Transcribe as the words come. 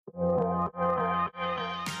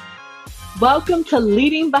Welcome to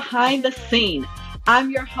Leading Behind the Scene. I'm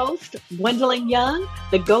your host, Gwendolyn Young,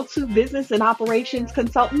 the go-to business and operations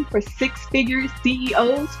consultant for six-figure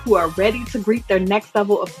CEOs who are ready to greet their next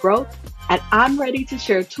level of growth. And I'm ready to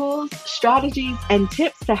share tools, strategies, and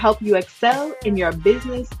tips to help you excel in your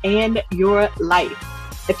business and your life.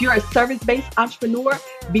 If you're a service-based entrepreneur,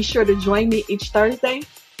 be sure to join me each Thursday.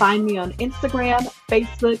 Find me on Instagram,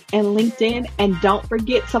 Facebook, and LinkedIn. And don't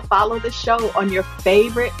forget to follow the show on your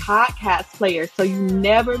favorite podcast player so you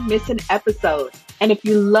never miss an episode. And if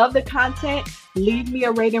you love the content, leave me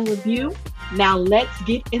a rate and review. Now let's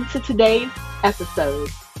get into today's episode.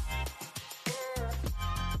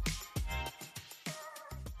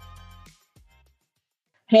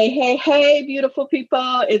 Hey, beautiful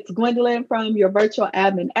people. It's Gwendolyn from your virtual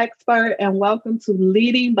admin expert, and welcome to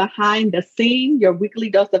Leading Behind the Scene, your weekly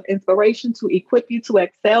dose of inspiration to equip you to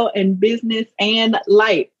excel in business and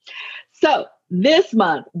life. So this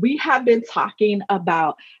month, we have been talking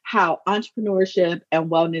about how entrepreneurship and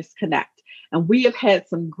wellness connect. And we have had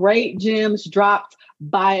some great gems dropped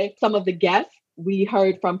by some of the guests. We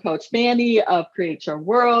heard from Coach Fanny of Create Your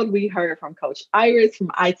World. We heard from Coach Iris from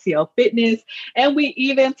ITL Fitness. And we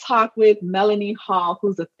even talked with Melanie Hall,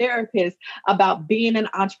 who's a therapist, about being an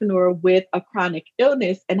entrepreneur with a chronic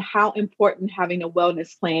illness and how important having a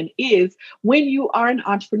wellness plan is when you are an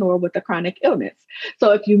entrepreneur with a chronic illness.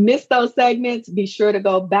 So if you missed those segments, be sure to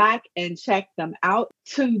go back and check them out.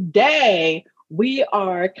 Today, we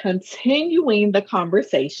are continuing the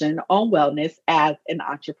conversation on wellness as an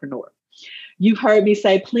entrepreneur. You've heard me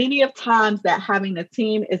say plenty of times that having a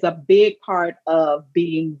team is a big part of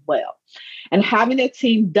being well. And having a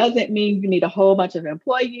team doesn't mean you need a whole bunch of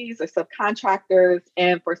employees or subcontractors.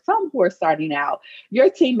 And for some who are starting out,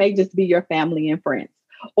 your team may just be your family and friends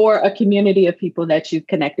or a community of people that you've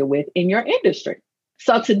connected with in your industry.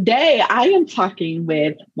 So today I am talking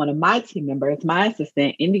with one of my team members, my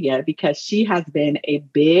assistant, India, because she has been a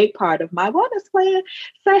big part of my wellness plan.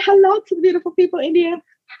 Say hello to the beautiful people, India.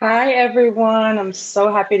 Hi, everyone. I'm so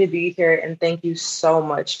happy to be here. And thank you so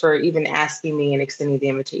much for even asking me and extending the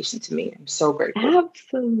invitation to me. I'm so grateful.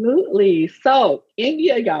 Absolutely. So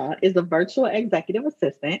India, y'all, is a virtual executive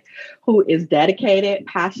assistant who is dedicated,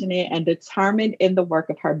 passionate, and determined in the work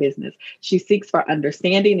of her business. She seeks for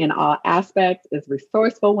understanding in all aspects, is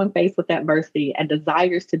resourceful when faced with adversity, and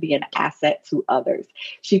desires to be an asset to others.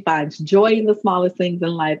 She finds joy in the smallest things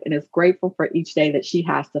in life and is grateful for each day that she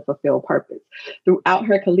has to fulfill purpose. Throughout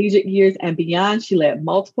her collegiate years and beyond, she led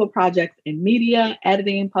multiple projects in media,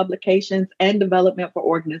 editing, publications, and development for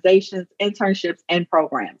organizations, internships, and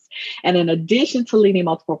programs. And in addition to leading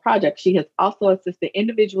multiple projects, she has also assisted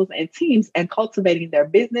individuals and teams in cultivating their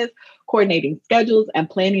business, coordinating schedules, and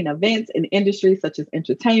planning events in industries such as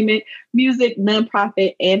entertainment, music,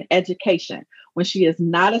 nonprofit, and education. When she is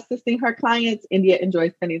not assisting her clients, India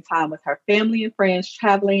enjoys spending time with her family and friends,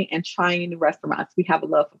 traveling, and trying new restaurants. We have a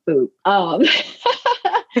love for food.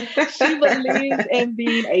 She believes in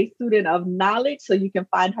being a student of knowledge, so you can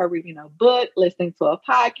find her reading a book, listening to a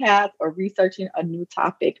podcast, or researching a new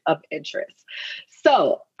topic of interest.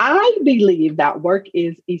 So I believe that work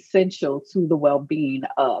is essential to the well-being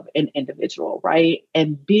of an individual, right?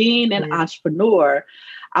 And being an entrepreneur,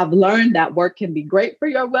 I've learned that work can be great for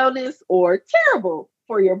your wellness or terrible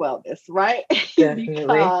for your wellness, right?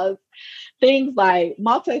 Because things like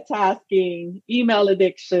multitasking, email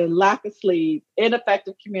addiction, lack of sleep,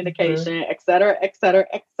 ineffective communication, et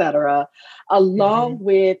cetera, along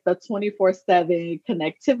with the 24/7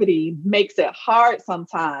 connectivity makes it hard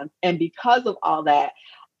sometimes. And because of all that,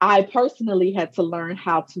 I personally had to learn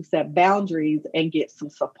how to set boundaries and get some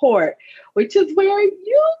support, which is where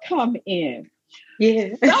you come in.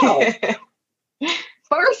 Yeah. So,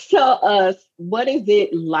 first, tell us, what is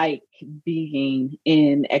it like being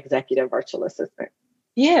an executive virtual assistant?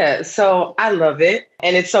 Yeah, so I love it.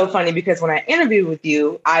 And it's so funny because when I interviewed with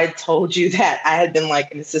you, I told you that I had been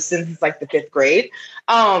like an assistant since like the fifth grade.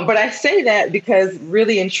 But I say that because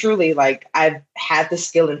really and truly, like I've had the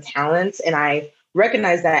skill and talents, and I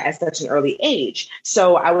recognize that at such an early age.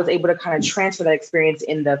 So I was able to kind of transfer that experience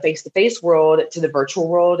in the face-to-face world to the virtual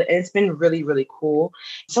world. And it's been really, really cool.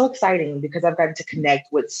 So exciting because I've gotten to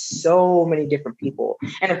connect with so many different people.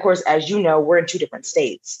 And of course, as you know, we're in two different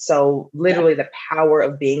states. So literally the power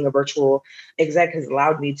of being a virtual exec has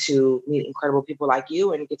allowed me to meet incredible people like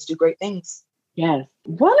you and get to do great things. Yes.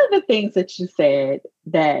 One of the things that you said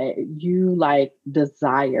that you like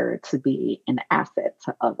desire to be an asset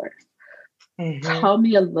to others. Tell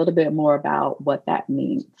me a little bit more about what that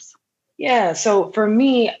means. Yeah. So for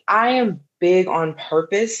me, I am big on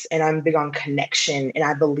purpose and I'm big on connection. And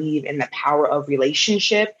I believe in the power of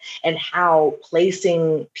relationship and how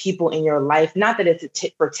placing people in your life, not that it's a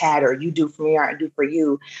tit for tat or you do for me or I do for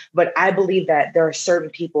you, but I believe that there are certain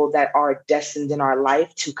people that are destined in our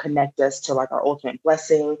life to connect us to like our ultimate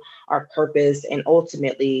blessing, our purpose, and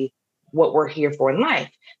ultimately what we're here for in life.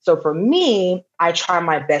 So for me, I try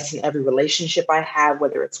my best in every relationship I have,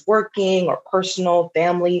 whether it's working or personal,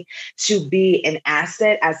 family, to be an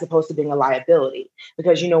asset as opposed to being a liability.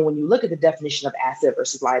 Because, when you look at the definition of asset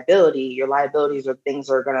versus liability, your liabilities are things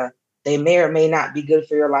that are they may or may not be good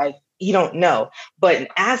for your life. You don't know. But an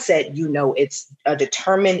asset, it's a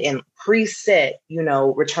determined and preset,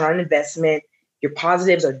 return on investment. Your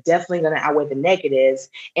positives are definitely going to outweigh the negatives.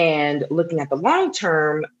 And looking at the long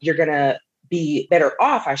term, you're going to be better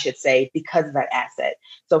off, I should say, because of that asset.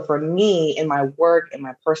 So for me, in my work, in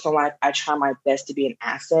my personal life, I try my best to be an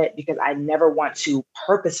asset because I never want to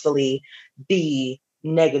purposefully be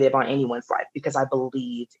negative on anyone's life because I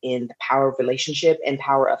believe in the power of relationship and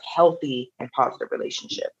power of healthy and positive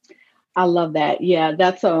relationship. I love that. Yeah,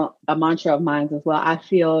 that's a mantra of mine as well. I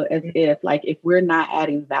feel as if we're not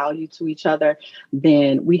adding value to each other,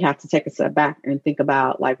 then we have to take a step back and think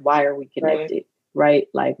about why are we connected, right?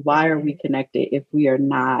 Like, why are we connected if we are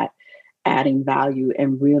not adding value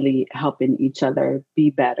and really helping each other be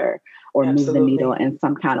better or move the needle in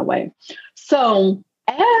some kind of way? So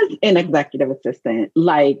as an executive assistant,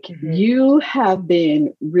 you have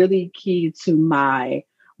been really key to my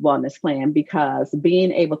wellness plan because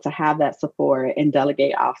being able to have that support and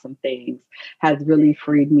delegate off some things has really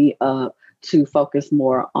freed me up to focus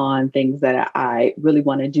more on things that I really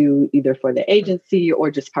want to do either for the agency or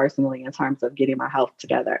just personally in terms of getting my health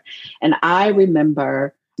together. And I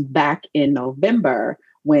remember back in November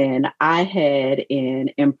when I had an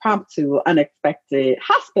impromptu, unexpected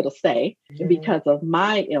hospital stay because of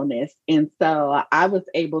my illness. And so I was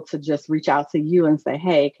able to just reach out to you and say,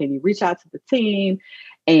 hey, can you reach out to the team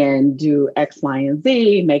and do X, Y, and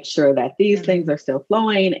Z, make sure that these things are still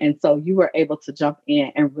flowing. And so you were able to jump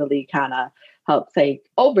in and really kind of help take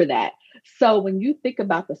over that. So when you think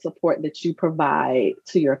about the support that you provide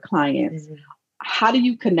to your clients, how do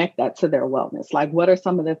you connect that to their wellness? Like, what are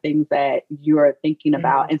some of the things that you're thinking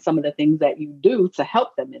about and some of the things that you do to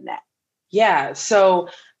help them in that? Yeah. So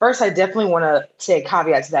first, I definitely want to say a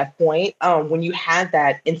caveat to that point. When you had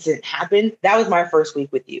that incident happen, that was my first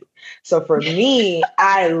week with you. So for me,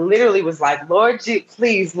 I literally was like, Lord,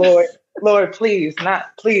 please, Lord, please, not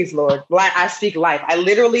please, Lord. I speak life. I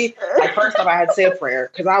literally, first off, I had to say a prayer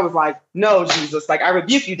because I was like, no, Jesus, I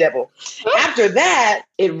rebuke you, devil. After that,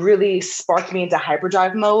 it really sparked me into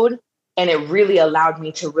hyperdrive mode. And it really allowed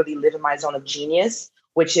me to really live in my zone of genius,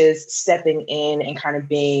 which is stepping in and kind of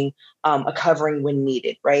being a covering when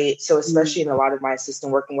needed, right? So especially in a lot of my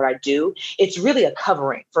assistant work and what I do, it's really a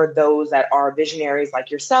covering for those that are visionaries like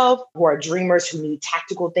yourself, who are dreamers, who need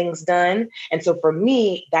tactical things done. And so for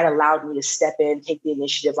me, that allowed me to step in, take the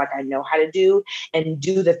initiative like I know how to do, and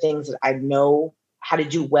do the things that I know how to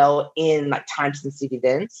do well in time-sensitive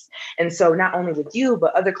events. And so not only with you,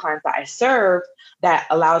 but other clients that I serve, that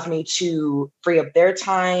allows me to free up their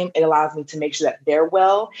time. It allows me to make sure that they're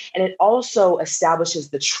well. And it also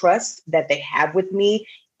establishes the trust that they have with me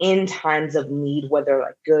in times of need,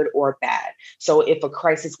 whether good or bad. So if a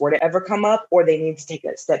crisis were to ever come up or they need to take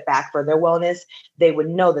a step back for their wellness, they would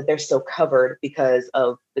know that they're still covered because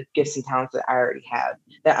of the gifts and talents that I already have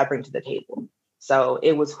that I bring to the table. So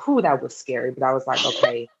it was, that was scary, but I was like,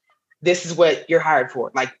 okay, this is what you're hired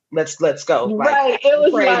for. Let's go. Right. It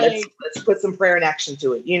was let's put some prayer and action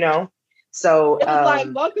to it, So it was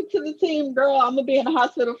welcome to the team, girl. I'm gonna be in the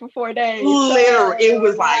hospital for 4 days. Literally, it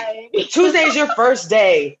was Tuesday's your first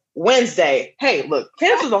day. Wednesday, hey, look,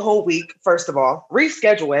 cancel the whole week. First of all,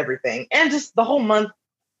 reschedule everything, and just the whole month.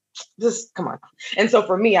 Just come on. And so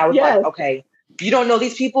for me, I was like, okay, you don't know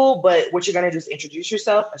these people, but what you're going to do is introduce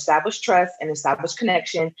yourself, establish trust, and establish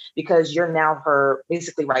connection because you're now her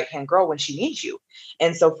basically right-hand girl when she needs you.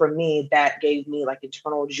 And so for me, that gave me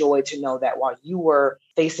internal joy to know that while you were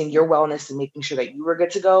facing your wellness and making sure that you were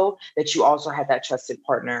good to go, that you also had that trusted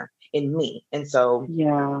partner in me. And so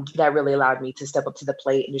that really allowed me to step up to the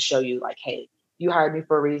plate and to show you hey, you hired me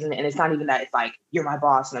for a reason. And it's not even that it's you're my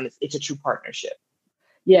boss and it's a true partnership.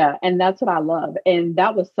 Yeah. And that's what I love. And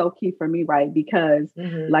that was so key for me, right? Because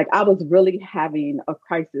I was really having a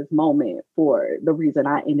crisis moment for the reason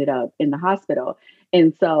I ended up in the hospital.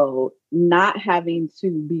 And so not having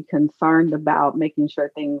to be concerned about making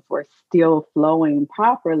sure things were still flowing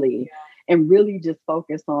properly and really just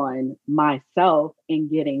focus on myself and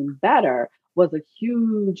getting better was a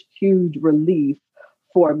huge, huge relief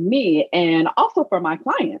for me and also for my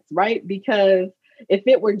clients, right? Because if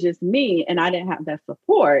it were just me and I didn't have that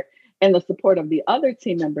support and the support of the other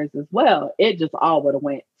team members as well, it just all would have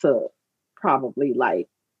went to probably like,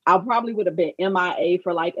 I probably would have been MIA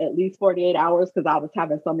for like at least 48 hours because I was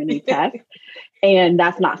having so many tests. And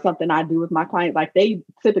that's not something I do with my clients. Like they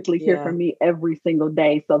typically hear from me every single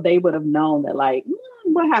day. So they would have known that like,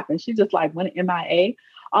 what happened? She just like went MIA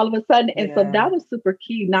all of a sudden. And so that was super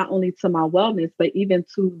key, not only to my wellness, but even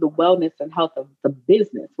to the wellness and health of the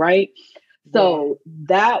business, right? So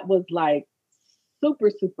that was like super,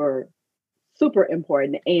 super, super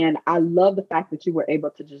important. And I love the fact that you were able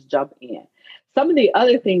to just jump in. Some of the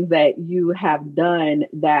other things that you have done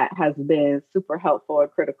that has been super helpful and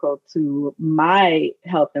critical to my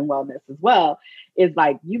health and wellness as well is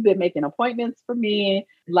like you've been making appointments for me.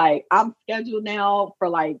 Like I'm scheduled now for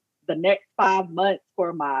like the next 5 months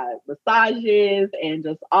for my massages and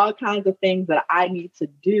just all kinds of things that I need to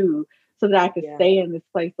do so that I could stay in this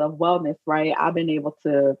place of wellness, right? I've been able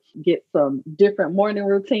to get some different morning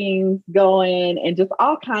routines going and just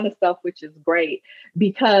all kind of stuff, which is great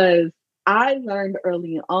because I learned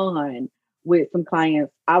early on with some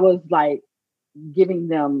clients, I was like giving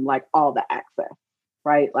them like all the access,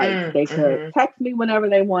 right? Like they could text me whenever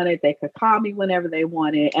they wanted, they could call me whenever they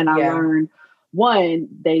wanted. And I learned one,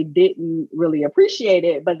 they didn't really appreciate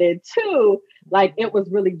it, but then two, like it was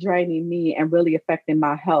really draining me and really affecting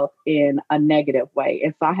my health in a negative way.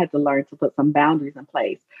 And so I had to learn to put some boundaries in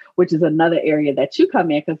place, which is another area that you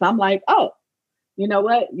come in because I'm like, oh, you know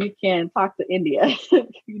what? You can talk to India.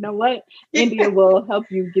 You know what? India will help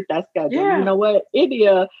you get that schedule. You know what?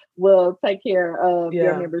 India will take care of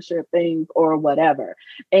your membership things or whatever.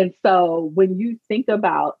 And so when you think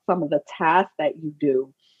about some of the tasks that you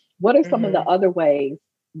do, what are some of the other ways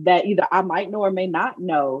that either I might know or may not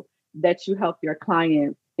know that you help your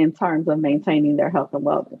clients in terms of maintaining their health and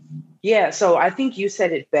wellness? Yeah, so I think you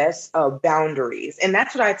said it best, boundaries. And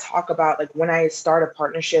that's what I talk about. Like when I start a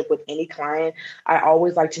partnership with any client, I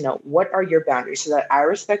always like to know what are your boundaries so that I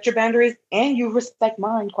respect your boundaries and you respect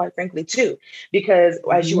mine, quite frankly, too. Because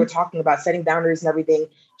as you were talking about setting boundaries and everything,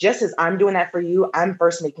 just as I'm doing that for you, I'm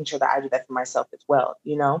first making sure that I do that for myself as well,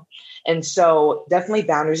 you know? And so definitely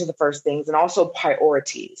boundaries are the first things and also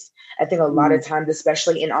priorities. I think a lot of times,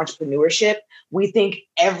 especially in entrepreneurship, we think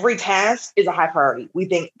every task is a high priority. We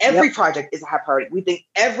think every project is a high priority. We think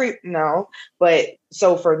but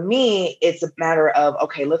so for me, it's a matter of,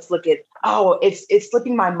 okay, let's look at, it's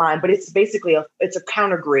slipping my mind, but it's basically it's a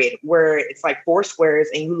counter grid where it's like 4 squares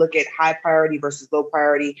and you look at high priority versus low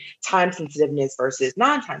priority, time sensitiveness versus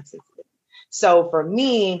non-time sensitive. So for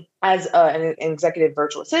me, as an executive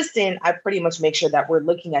virtual assistant, I pretty much make sure that we're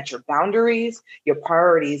looking at your boundaries, your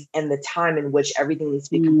priorities, and the time in which everything needs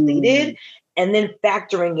to be completed. And then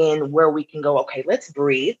factoring in where we can go, okay, let's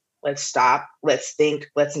breathe, let's stop, let's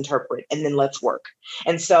think, let's interpret, and then let's work.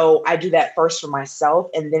 And so I do that first for myself,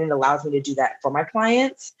 and then it allows me to do that for my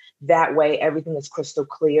clients. That way, everything is crystal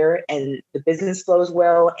clear and the business flows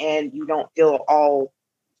well, and you don't feel all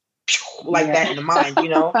like that in the mind, you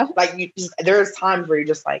know, like there's times where you're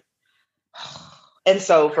just like, and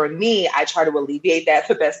so for me, I try to alleviate that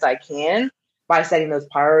the best I can by setting those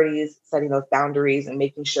priorities, setting those boundaries, and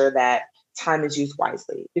making sure that time is used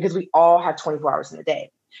wisely because we all have 24 hours in a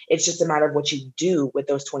day. It's just a matter of what you do with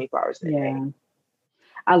those 24 hours in a day.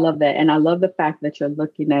 I love that. And I love the fact that you're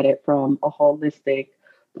looking at it from a holistic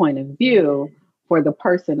point of view for the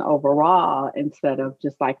person overall instead of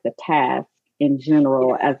just like the task in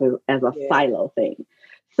general as a silo thing.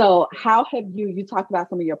 So how have you talked about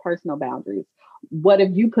some of your personal boundaries. What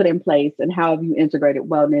have you put in place and how have you integrated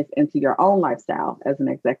wellness into your own lifestyle as an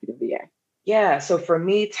executive VA? Yeah. So for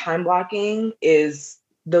me, time blocking is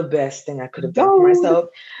the best thing I could have done for myself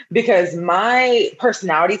because my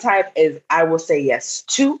personality type is I will say yes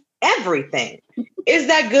to everything. Is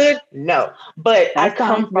that good? No. But I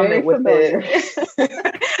come from it with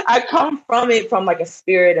I come from it from like a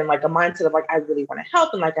spirit and like a mindset of like, I really want to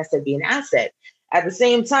help. And like I said, be an asset. At the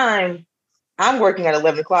same time, I'm working at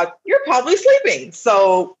 11 o'clock. You're probably sleeping.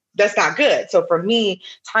 So that's not good. So for me,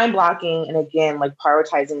 time blocking and again, like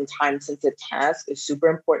prioritizing time sensitive tasks is super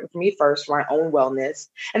important for me first for my own wellness.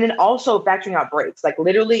 And then also factoring out breaks. Like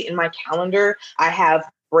literally in my calendar, I have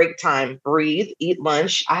break time, breathe, eat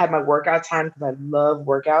lunch. I have my workout time because I love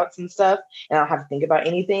workouts and stuff and I don't have to think about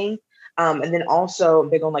anything. And then also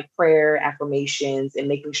big on like prayer, affirmations, and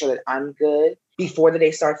making sure that I'm good before the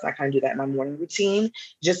day starts. And I kind of do that in my morning routine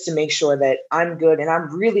just to make sure that I'm good. And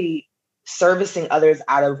I'm really servicing others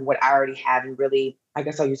out of what I already have, and really, I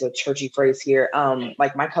guess I'll use a churchy phrase here.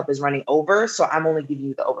 Like my cup is running over, so I'm only giving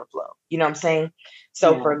you the overflow. You know what I'm saying?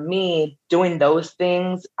 So Yeah. for me, doing those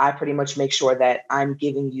things, I pretty much make sure that I'm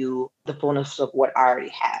giving you the fullness of what I already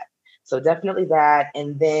have. So definitely that.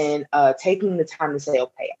 And then taking the time to say,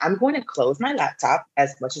 okay, I'm going to close my laptop.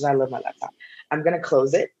 As much as I love my laptop, I'm going to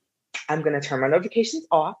close it. I'm going to turn my notifications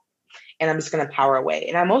off, and I'm just going to power away.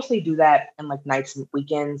 And I mostly do that in like nights and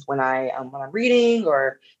weekends when I'm reading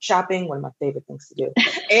or shopping. One of my favorite things to do.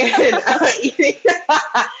 And eating.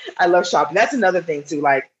 I love shopping. That's another thing too.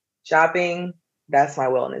 Like shopping, that's my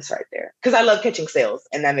wellness right there. Because I love catching sales,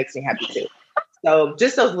 and that makes me happy too. So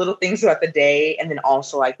just those little things throughout the day, and then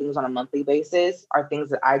also like things on a monthly basis are things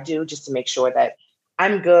that I do just to make sure that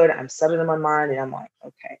I'm good. I'm settled in my mind, and I'm like,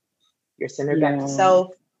 okay, you're centered back to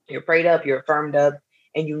self. You're prayed up. You're affirmed up,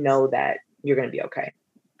 and you know that you're going to be okay.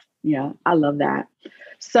 Yeah, I love that.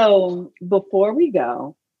 So before we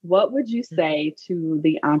go, what would you say to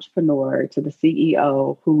the entrepreneur, to the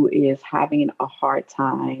CEO who is having a hard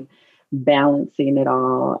time balancing it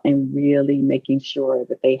all and really making sure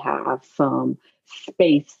that they have some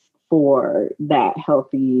space for that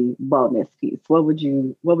healthy wellness piece? What would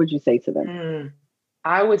you say to them?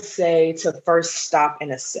 I would say to first stop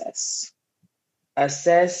and assess.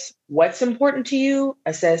 Assess what's important to you,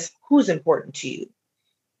 assess who's important to you,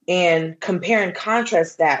 and compare and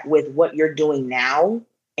contrast that with what you're doing now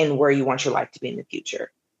and where you want your life to be in the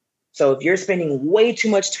future. So if you're spending way too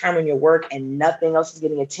much time on your work and nothing else is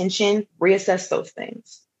getting attention, reassess those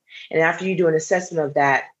things. And after you do an assessment of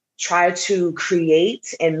that, try to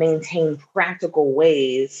create and maintain practical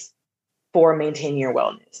ways for maintaining your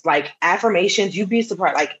wellness. Like affirmations, you'd be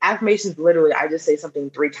surprised. Like affirmations, literally, I just say something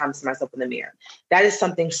 3 times to myself in the mirror. That is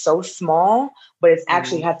something so small, but it's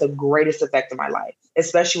actually had the greatest effect on my life,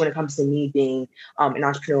 especially when it comes to me being an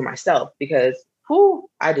entrepreneur myself, because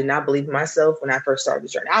I did not believe in myself when I first started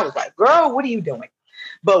this journey. I was like, girl, what are you doing?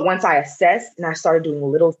 But once I assessed and I started doing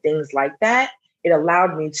little things like that, it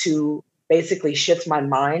allowed me to basically shift my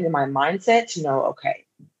mind and my mindset to know, okay,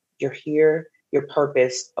 you're here, your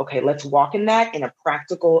purpose. Okay, let's walk in that in a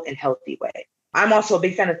practical and healthy way. I'm also a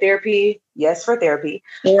big fan of therapy. Yes, for therapy.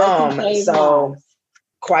 So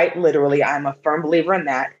quite literally, I'm a firm believer in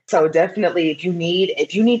that. So definitely if you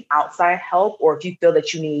need outside help, or if you feel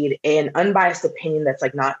that you need an unbiased opinion that's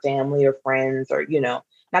like not family or friends, or, not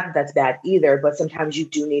that that's bad either, but sometimes you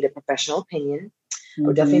do need a professional opinion. I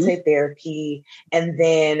would definitely say therapy. And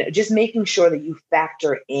then just making sure that you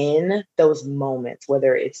factor in those moments,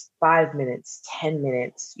 whether it's 5 minutes, 10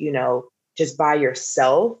 minutes, just by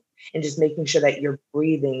yourself, and just making sure that you're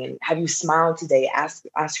breathing. And have you smiled today?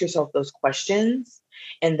 Ask yourself those questions,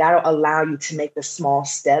 and that'll allow you to make the small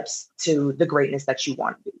steps to the greatness that you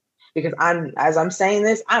want to be. Because as I'm saying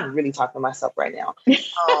this, I'm really talking to myself right now.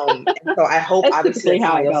 So I hope obviously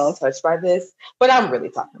somebody else is touched by this, but I'm really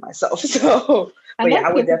talking to myself. So, but yeah,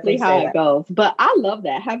 I would definitely say how it goes. But I love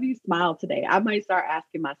that. Have you smiled today? I might start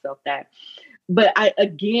asking myself that. But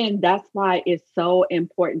that's why it's so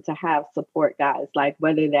important to have support, guys. Like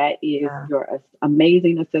whether that is your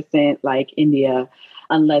amazing assistant, like India,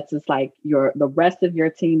 unless it's like the rest of your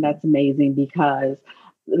team, that's amazing, because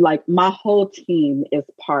like my whole team is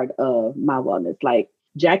part of my wellness. Like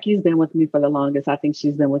Jackie's been with me for the longest. I think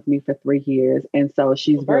she's been with me for 3 years. And so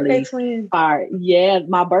she's really part. Yeah,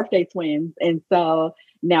 my birthday twins. And so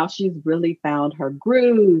now she's really found her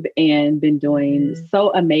groove and been doing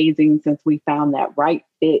so amazing since we found that right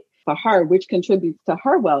fit for her, which contributes to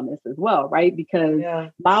her wellness as well, right? Because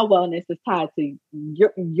my wellness is tied to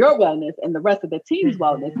your wellness and the rest of the team's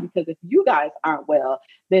wellness. Because if you guys aren't well,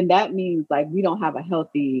 then that means like we don't have a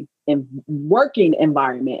healthy working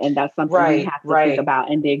environment, and that's something we have to think about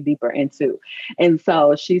and dig deeper into. And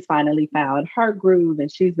so she's finally found her groove,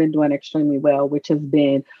 and she's been doing extremely well, which has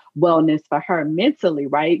been wellness for her mentally,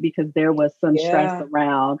 right? Because there was some stress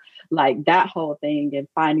around like that whole thing and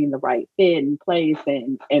finding the right fit and place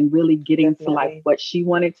and really getting to like what she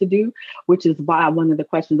wanted to do, which is why one of the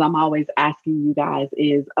questions I'm always asking you guys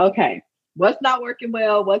is, okay, what's not working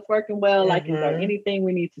well? What's working well? Like, is there anything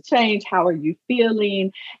we need to change? How are you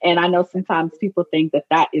feeling? And I know sometimes people think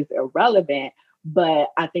that is irrelevant, but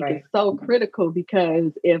I think it's so critical,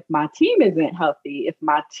 because if my team isn't healthy, if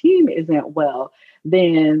my team isn't well,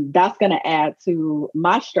 then that's going to add to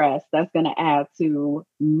my stress. That's going to add to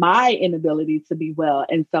my inability to be well.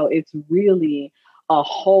 And so it's really a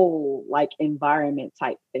whole like environment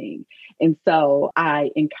type thing. And so I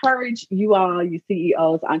encourage you all, you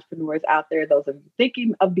CEOs, entrepreneurs out there, those of you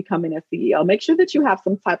thinking of becoming a CEO, make sure that you have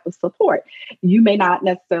some type of support. You may not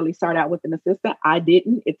necessarily start out with an assistant. I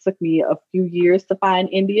didn't. It took me a few years to find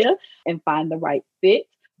India and find the right fit.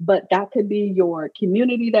 But that could be your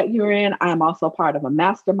community that you're in. I'm also part of a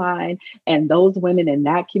mastermind, and those women in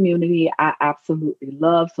that community, I absolutely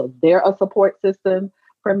love. So they're a support system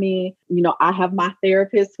for me. You know, I have my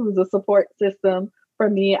therapist who's a support system for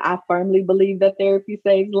me. I firmly believe that therapy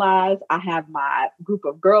saves lives. I have my group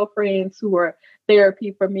of girlfriends who are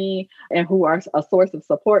therapy for me and who are a source of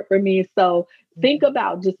support for me. So think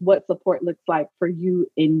about just what support looks like for you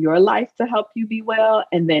in your life to help you be well,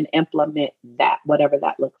 and then implement that, whatever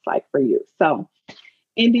that looks like for you. So,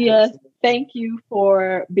 India, thank you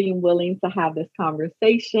for being willing to have this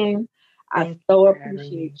conversation. I so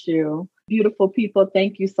appreciate you. Beautiful people,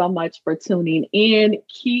 thank you so much for tuning in.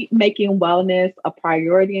 Keep making wellness a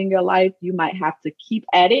priority in your life. You might have to keep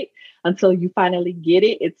at it until you finally get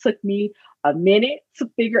it. It took me a minute to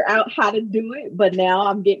figure out how to do it, but now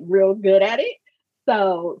I'm getting real good at it.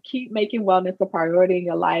 So keep making wellness a priority in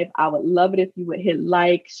your life. I would love it if you would hit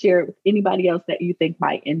like, share it with anybody else that you think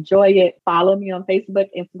might enjoy it. Follow me on Facebook,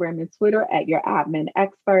 Instagram, and Twitter at Your Admin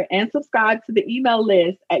Expert, and subscribe to the email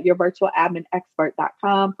list at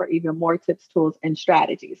yourvirtualadminexpert.com for even more tips, tools, and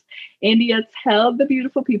strategies. India, tell the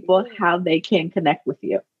beautiful people how they can connect with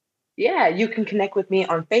you. Yeah, you can connect with me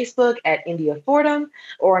on Facebook at India Fordham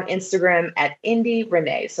or on Instagram at Indi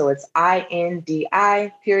Renee. So it's INDI.RENE.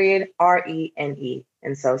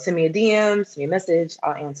 And so send me a DM, send me a message,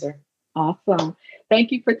 I'll answer. Awesome.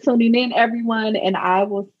 Thank you for tuning in, everyone. And I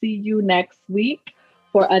will see you next week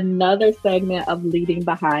for another segment of Leading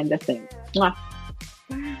Behind the Scenes. Mwah.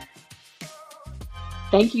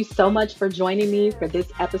 Thank you so much for joining me for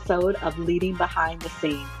this episode of Leading Behind the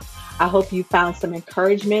Scenes. I hope you found some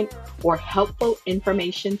encouragement or helpful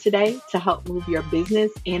information today to help move your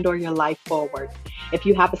business and or your life forward. If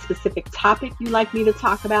you have a specific topic you'd like me to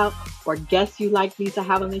talk about or guests you'd like me to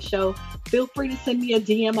have on the show, feel free to send me a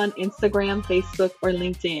DM on Instagram, Facebook, or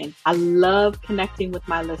LinkedIn. I love connecting with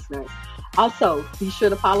my listeners. Also, be sure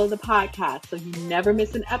to follow the podcast so you never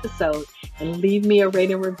miss an episode and leave me a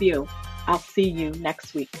rating review. I'll see you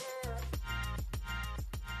next week.